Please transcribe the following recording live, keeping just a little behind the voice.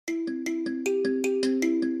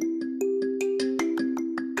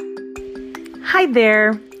Hi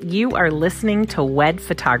there. You are listening to Wed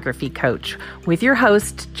Photography Coach with your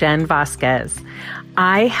host, Jen Vasquez.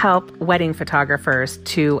 I help wedding photographers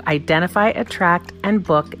to identify, attract, and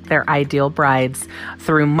book their ideal brides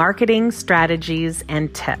through marketing strategies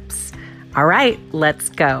and tips. All right, let's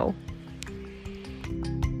go.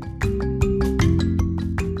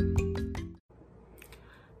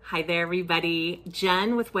 Hi there, everybody.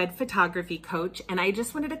 Jen with Wed Photography Coach, and I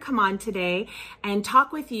just wanted to come on today and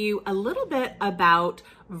talk with you a little bit about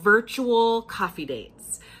virtual coffee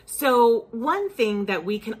dates. So one thing that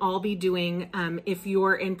we can all be doing if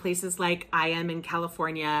you're in places like I am in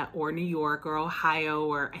California or New York or Ohio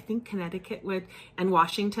or I think Connecticut and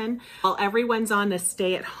Washington, while everyone's on a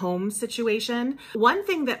stay-at-home situation, one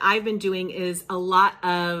thing that I've been doing is a lot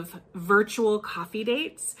of virtual coffee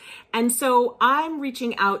dates. And so I'm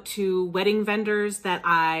reaching out to wedding vendors that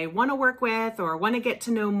I want to work with or want to get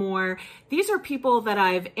to know more. These are people that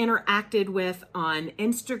I've interacted with on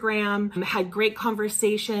Instagram, had great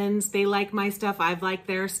conversations. They like my stuff. I've liked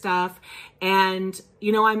their stuff. And,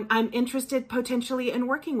 you know, I'm interested potentially in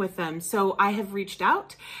working with them. So I have reached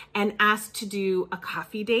out and asked to do a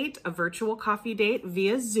coffee date, a virtual coffee date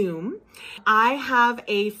via Zoom. I have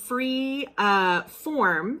a free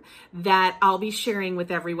form that I'll be sharing with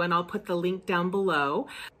everyone. I'll put the link down below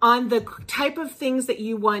on the type of things that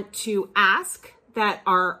you want to ask that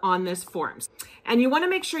are on this form. And you want to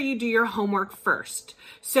make sure you do your homework first.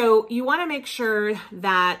 So you want to make sure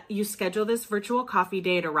that you schedule this virtual coffee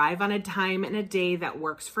date, arrive on a time and a day that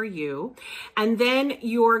works for you. And then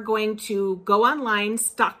you're going to go online,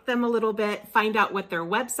 stalk them a little bit, find out what their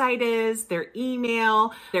website is, their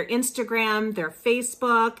email, their Instagram, their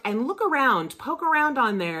Facebook, and look around, poke around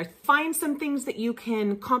on there. Find some things that you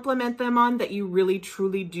can compliment them on that you really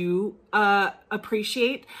truly do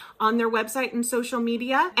appreciate on their website and social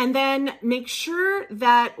media. And then make sure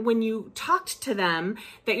that when you talked to them,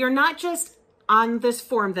 that you're not just on this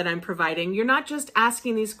form that I'm providing, you're not just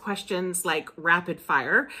asking these questions like rapid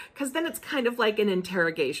fire, because then it's kind of like an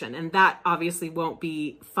interrogation and that obviously won't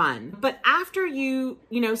be fun. But after you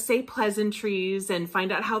say pleasantries and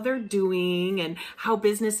find out how they're doing and how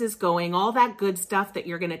business is going, all that good stuff that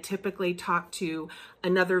you're going to typically talk to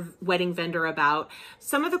another wedding vendor about.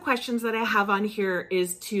 Some of the questions that I have on here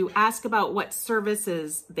is to ask about what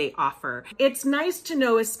services they offer. It's nice to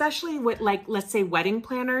know, especially with let's say wedding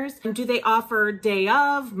planners, do they offer day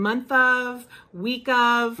of, month of, week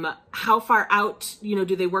of, how far out,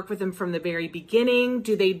 do they work with them from the very beginning?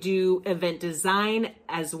 Do they do event design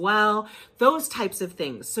as well? Those types of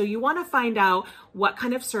things. So you want to find out what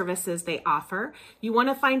kind of services they offer. You want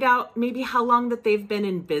to find out maybe how long that they've been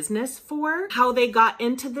in business for, how they got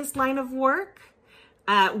into this line of work.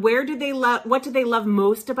 What do they love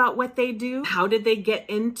most about what they do? How did they get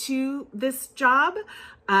into this job?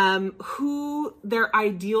 Who their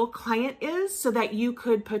ideal client is so that you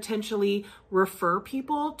could potentially refer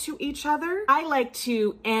people to each other. I like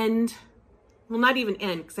to not even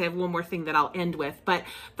end because I have one more thing that I'll end with. But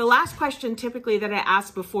the last question typically that I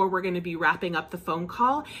ask before we're going to be wrapping up the phone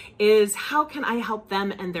call is, how can I help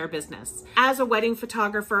them and their business? As a wedding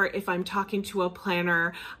photographer, if I'm talking to a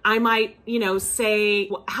planner, I might, say,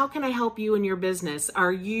 well, how can I help you in your business?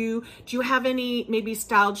 Do you have any maybe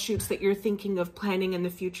styled shoots that you're thinking of planning in the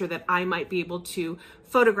future that I might be able to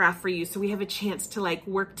photograph for you so we have a chance to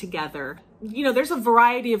work together? There's a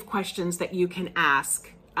variety of questions that you can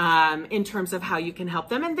ask in terms of how you can help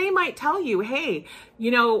them. And they might tell you, hey,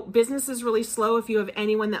 business is really slow. If you have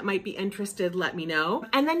anyone that might be interested, let me know.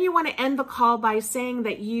 And then you want to end the call by saying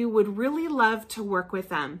that you would really love to work with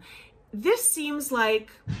them. This seems like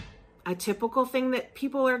a typical thing that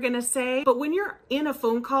people are going to say, but when you're in a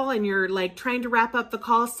phone call and you're trying to wrap up the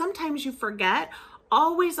call, sometimes you forget.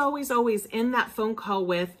 Always, always, always end that phone call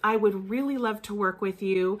with, I would really love to work with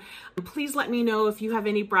you. Please let me know if you have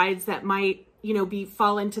any brides that might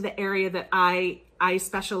fall into the area that I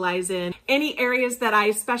specialize in, any areas that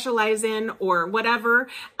I specialize in or whatever.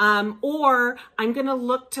 Or I'm going to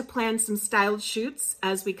look to plan some styled shoots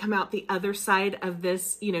as we come out the other side of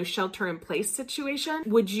this, shelter in place situation.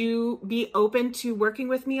 Would you be open to working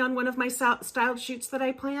with me on one of my styled shoots that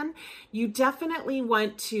I plan? You definitely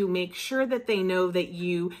want to make sure that they know that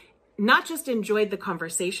you not just enjoyed the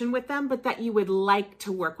conversation with them, but that you would like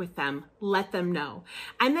to work with them. Let them know.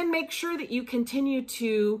 And then make sure that you continue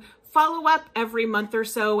to follow up every month or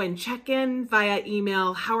so and check in via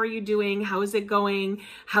email. How are you doing? How is it going?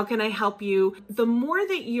 How can I help you? The more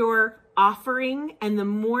that you're offering and the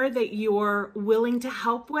more that you're willing to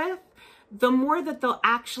help with, the more that they'll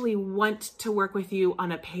actually want to work with you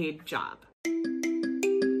on a paid job.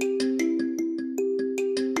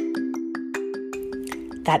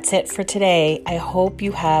 That's it for today. I hope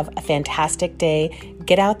you have a fantastic day.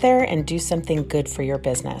 Get out there and do something good for your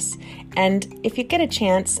business. And if you get a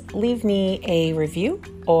chance, leave me a review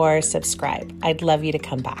or subscribe. I'd love you to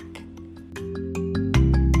come back.